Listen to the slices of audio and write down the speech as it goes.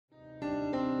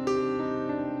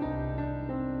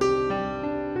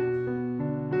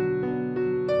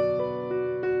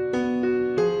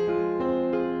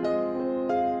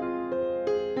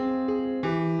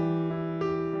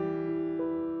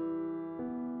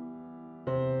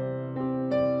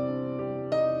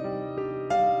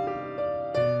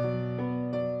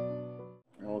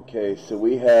Okay, so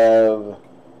we have...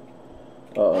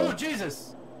 Oh,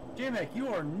 Jesus! Jmac, you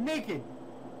are naked!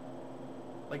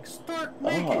 Like, stark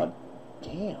naked! Oh,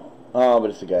 damn. Oh, but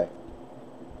it's a guy.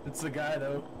 It's the guy,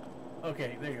 though.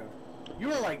 Okay, there you go. You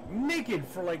were, like, naked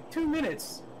for, like, 2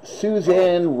 minutes.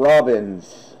 Suzanne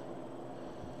Robbins.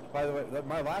 By the way,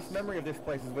 my last memory of this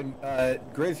place is when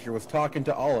Grizz here was talking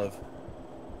to Olive.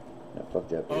 Yeah, fuck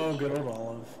that bitch. Oh, good old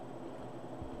Olive.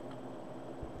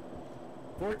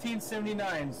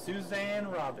 1479, Suzanne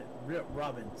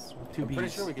Robbins with 2 B's. I'm pretty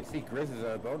sure we could see Grizz's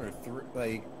boner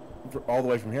all the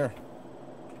way from here.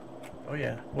 Oh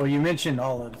yeah. Well, you mentioned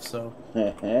Olive, so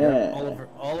Yeah,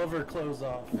 all of her clothes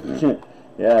off.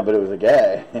 yeah, but it was a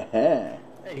guy. Hey,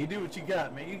 you do what you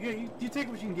got, man. You take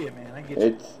what you can get, man. I get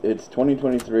you. It's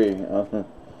 2023.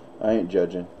 I ain't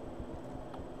judging.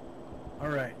 All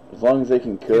right. As long as they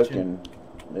can cook and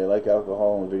they like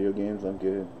alcohol and video games, I'm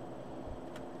good.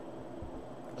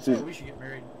 So we should get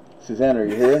married. Suzanne, are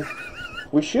you here?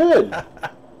 We should.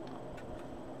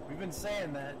 We've been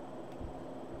saying that.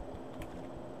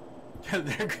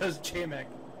 There goes Jmac,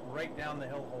 right down the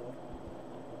hellhole.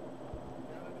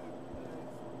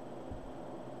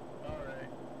 All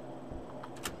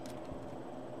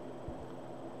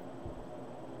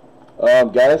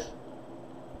right. Guys.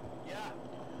 Yeah.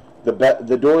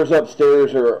 The doors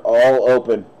upstairs are all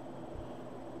open.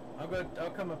 I'll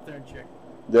come up there and check.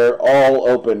 They're all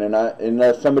open, and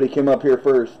unless somebody came up here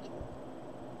first.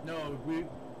 No,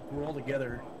 we're all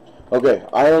together. Okay,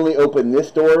 I only open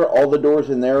this door. All the doors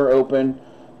in there are open.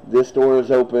 This door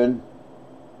is open.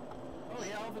 Oh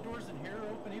yeah, all the doors in here are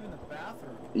open, even the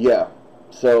bathroom. Yeah.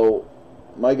 So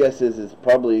my guess is it's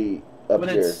probably up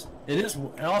here. It is.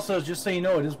 Also, just so you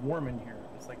know, it is warm in here.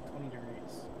 It's like 20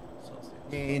 degrees Celsius.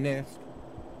 Penis.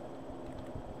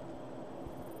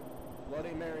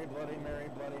 Bloody Mary, Bloody Mary,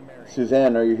 Bloody Mary.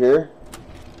 Suzanne, are you here?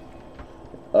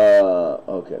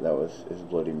 Okay, that was his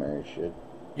Bloody Mary shit.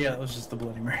 Yeah, that was just the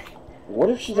Bloody Mary. What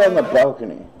if she's on the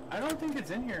balcony? I don't think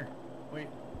it's in here. Wait,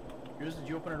 yours? Did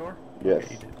you open a door? Yes,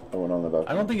 Okay, you did. I went on the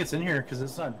balcony. I don't think it's in here because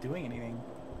it's not doing anything.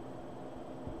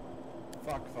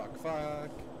 Fuck.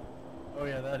 Oh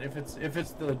yeah, that if it's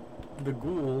the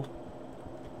ghoul.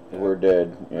 We're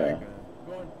dead. Yeah.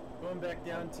 Going back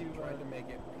down to. Tried to make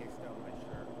it paste down my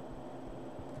shirt.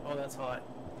 Oh, that's hot.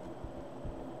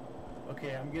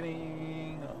 Okay, I'm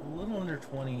getting a little under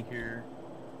 20 here.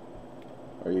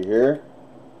 Are you here?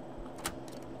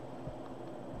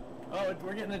 Oh,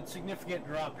 we're getting a significant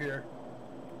drop here.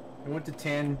 It went to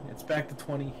 10. It's back to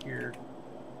 20 here.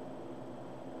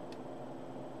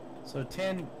 So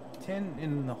 10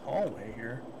 in the hallway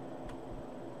here.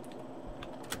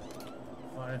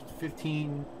 5,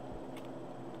 15.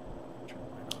 Turn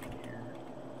the light on in here.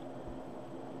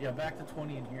 Yeah, back to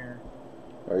 20 in here.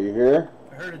 Are you here?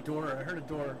 I heard a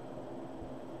door.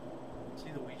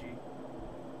 See the Ouija.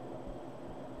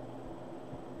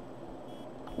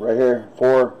 Right here.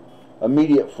 4.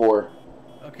 Immediate 4.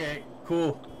 Okay,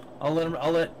 cool. I'll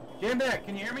let Jmac,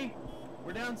 can you hear me?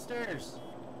 We're downstairs.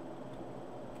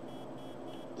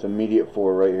 It's immediate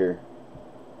 4 right here.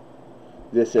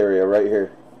 This area right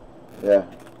here. Yeah.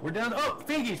 We're down. Oh,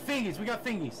 fingies. We got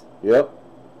fingies. Yep.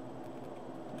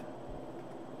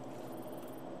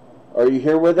 Are you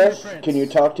here with us? Can you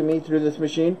talk to me through this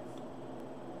machine?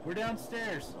 We're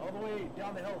downstairs, all the way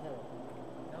down the hellhole.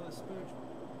 Down the spooge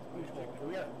hole.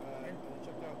 We got.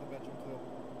 Checked out the bedroom to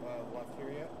the left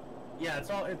here yet? Yeah,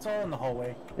 it's all in the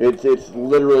hallway. It's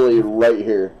literally right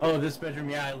here. Oh, this bedroom.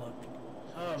 Yeah, I looked.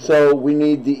 So we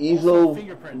need the easel.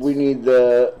 Fingerprints. We need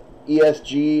the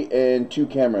ESG and 2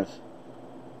 cameras.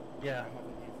 Yeah.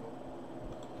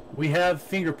 We have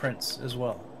fingerprints as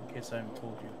well, in case I haven't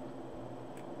told you.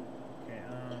 Okay.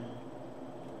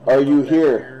 Are you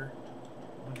here?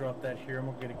 I'm gonna drop that here. I'm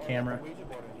gonna get a camera.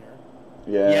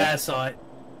 Yeah. Yeah, I saw it.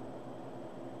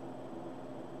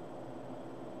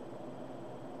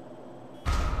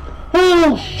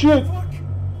 Oh shit!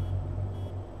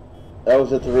 That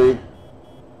was a 3.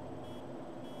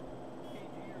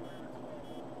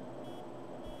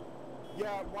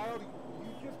 Yeah, Wyld,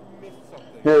 you just missed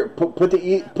something. Here, put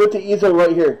the easel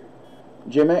right here,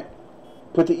 Jmac.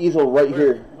 Put the easel right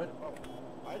here. What?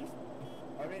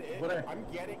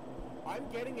 I'm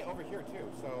getting it over here too.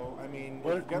 So I mean,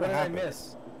 What did I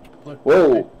miss? Look,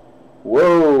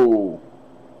 Whoa!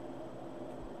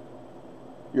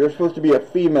 You're supposed to be a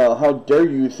female. How dare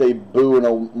you say boo in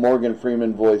a Morgan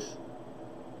Freeman voice?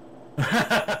 Boo.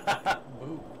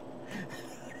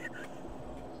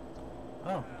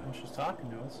 Oh, well, she's talking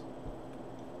to us.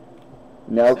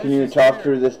 Now can you talk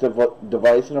through this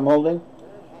device that I'm holding?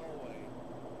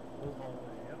 Old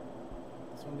hallway, yep.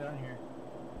 This one down here.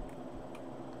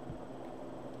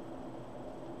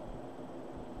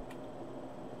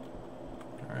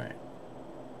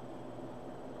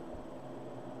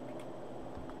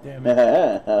 Damn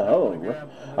it. Oh,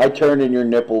 I turned and your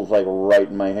nipples like right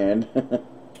in my hand.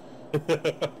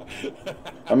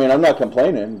 I mean, I'm not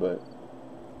complaining, but.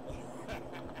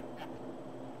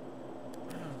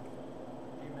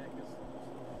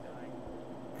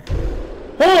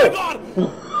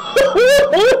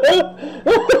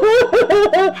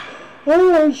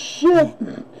 Oh shit!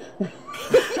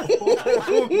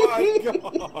 Oh my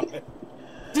god!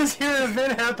 Just hear an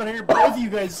event happen here, both of you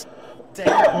guys.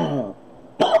 Damn.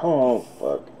 Oh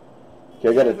fuck! Okay,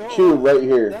 I got a 2 right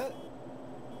here.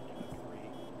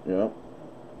 Yeah.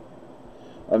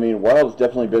 I mean, Wild's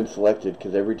definitely been selected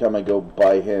because every time I go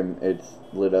by him, it's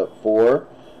lit up. 4.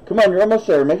 Come on, you're almost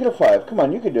there. Make it a 5. Come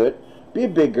on, you can do it. Be a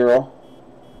big girl.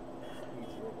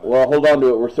 Well, hold on to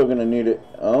it. We're still gonna need it.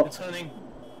 Oh. It's hunting.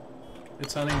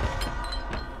 It's hunting.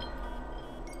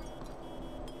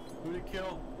 Who did it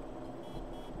kill?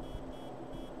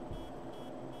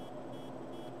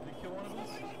 Did it kill one of us?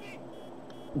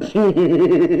 Alright,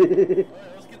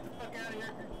 let's get the fuck out of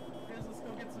here. Guys, let's go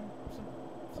get some.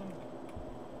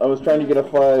 I was trying to get a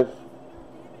 5.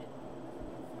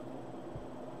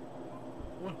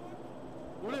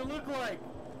 What did it look like?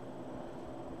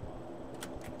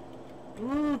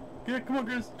 Ooh, come on,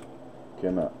 Grizz.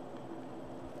 Cannot.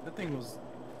 That thing was.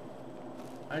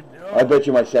 I bet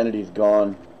you my sanity's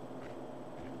gone.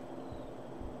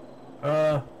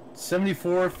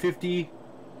 74, 50,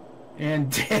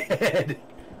 and dead.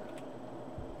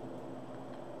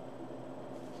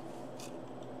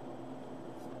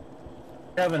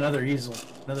 I have another easel.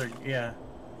 Yeah.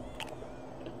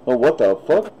 Oh, what the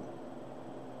fuck?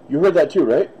 You heard that too,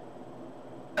 right?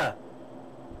 Yeah.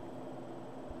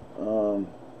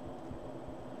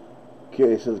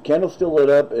 Okay, so the candle's still lit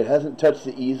up. It hasn't touched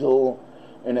the easel,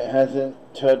 and it hasn't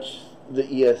touched the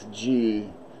ESG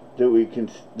that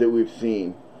we've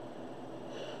seen.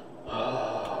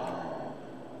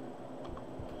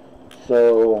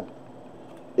 So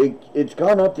it's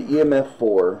gone up to EMF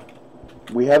 4.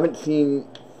 We haven't seen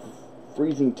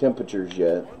freezing temperatures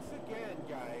yet. Once again,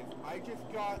 guys, I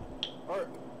just got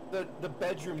the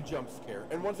bedroom jump scare,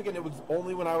 and once again, it was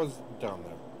only when I was down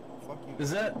there. Fuck you.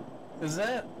 Is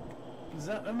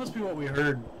that must be what we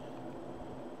heard.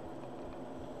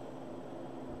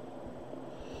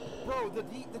 Bro, the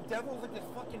devil's like this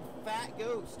fucking fat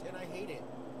ghost, and I hate it.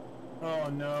 Oh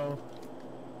no.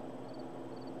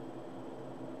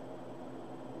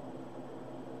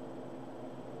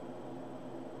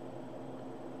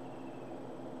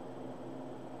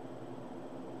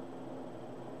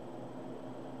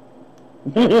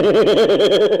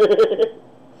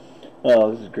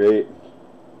 Oh, this is great.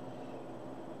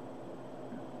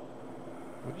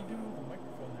 What do you do with the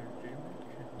microphone there,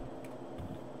 Jmacs?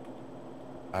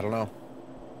 I don't know.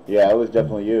 Yeah, it was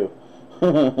definitely you.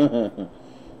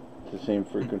 It's the same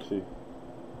frequency.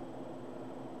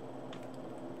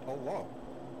 Hello.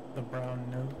 The brown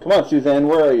note. Come on, Suzanne,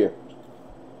 where are you?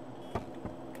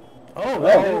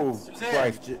 Oh,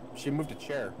 Christ! She moved a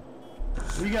chair.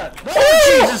 We got.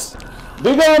 Oh, Jesus!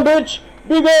 Be gone, bitch!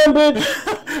 Be gone, bitch!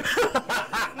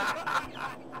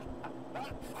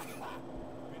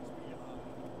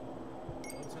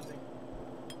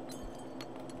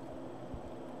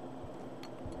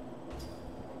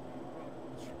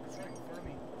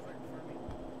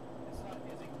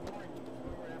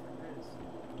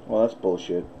 Well, that's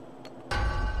bullshit.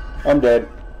 I'm dead.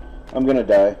 I'm gonna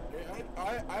die.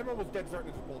 I'm almost dead certain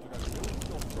it's a poltergeist. It's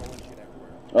still throwing shit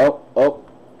everywhere. Oh, oh,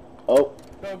 oh.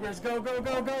 Go, Grizz, go, go,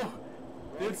 go, go!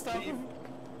 Did it stop him?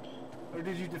 Or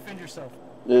did you defend yourself?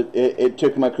 It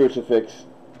took my crucifix.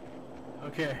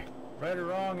 Okay. Right or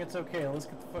wrong, it's okay. Let's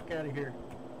get the fuck out of here.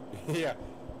 Yeah,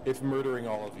 it's murdering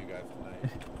all of you guys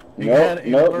tonight. You had a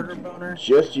murder boner?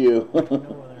 Just you. No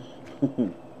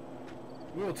other.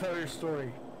 We will tell your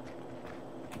story.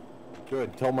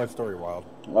 Good. Tell my story, Wild.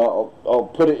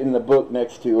 I'll put it in the book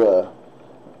next to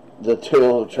the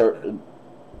Tale of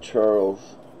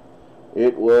Charles.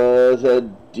 It was a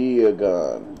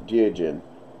Diogen.